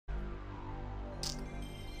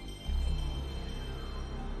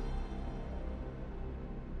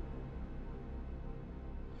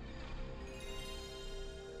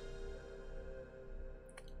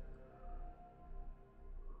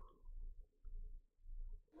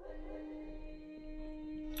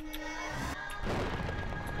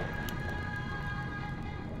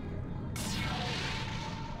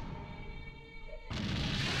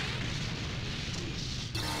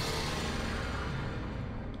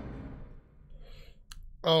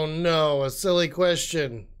Oh no, a silly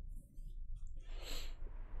question.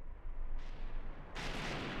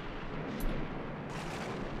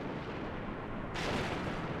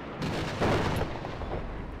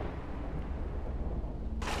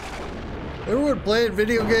 Remember when playing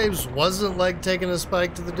video games wasn't like taking a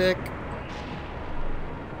spike to the dick?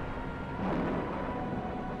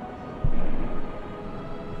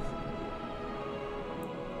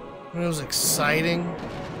 When it was exciting?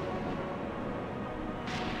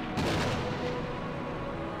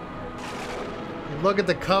 You'd look at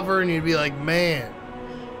the cover and you'd be like, man,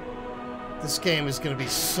 this game is gonna be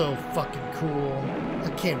so fucking cool. I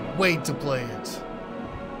can't wait to play it.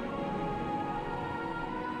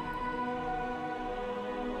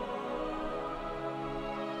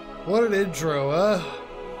 What an intro, huh?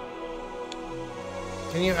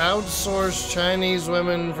 Can you outsource Chinese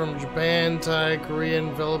women from Japan, Thai,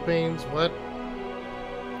 Korean, Philippines? What?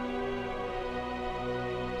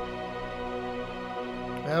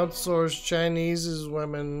 Outsource Chinese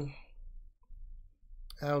women.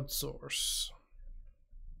 Outsource.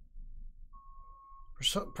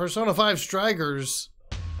 Persona 5 Strikers.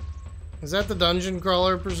 Is that the dungeon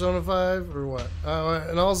crawler Persona 5 or what?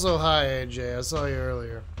 And also, hi AJ, I saw you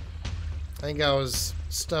earlier. I think I was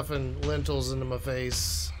stuffing lentils into my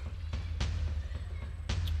face.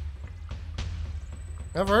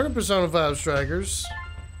 I've heard of Persona 5 Strikers.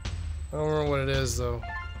 I don't remember what it is though.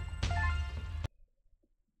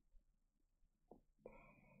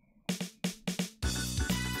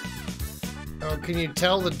 Oh, can you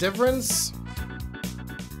tell the difference?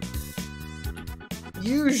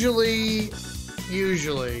 Usually.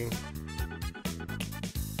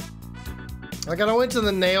 Like, I went to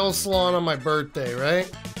the nail salon on my birthday, right?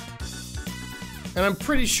 And I'm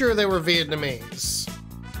pretty sure they were Vietnamese.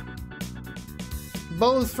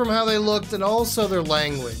 Both from how they looked and also their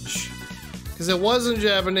language. Because it wasn't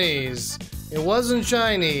Japanese, it wasn't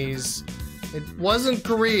Chinese, it wasn't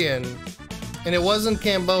Korean, and it wasn't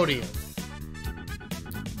Cambodian.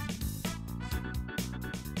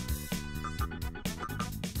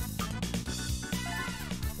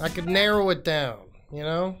 I could narrow it down, you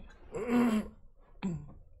know?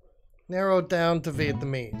 Narrow it down to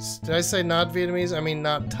Vietnamese. Did I say not Vietnamese? I mean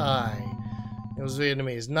not Thai. It was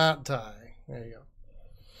Vietnamese, not Thai. There you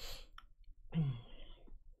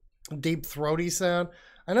go. Deep throaty sound.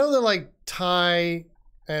 I know that like Thai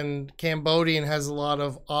and Cambodian has a lot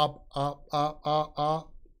of op,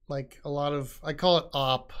 like a lot of, I call it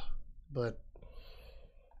op, but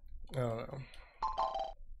I don't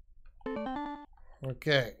know.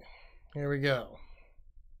 Okay, here we go.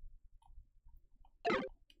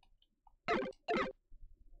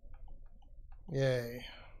 Yay.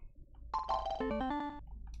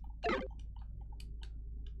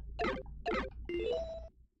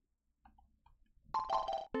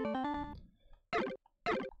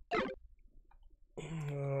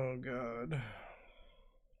 Oh God.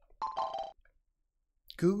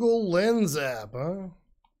 Google Lens app, huh?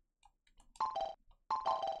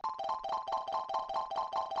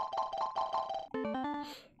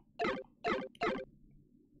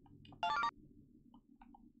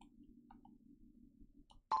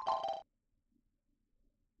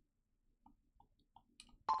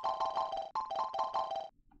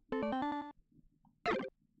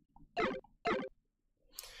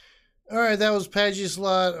 All right, that was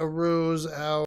Pachi-Slot, Aruze, out.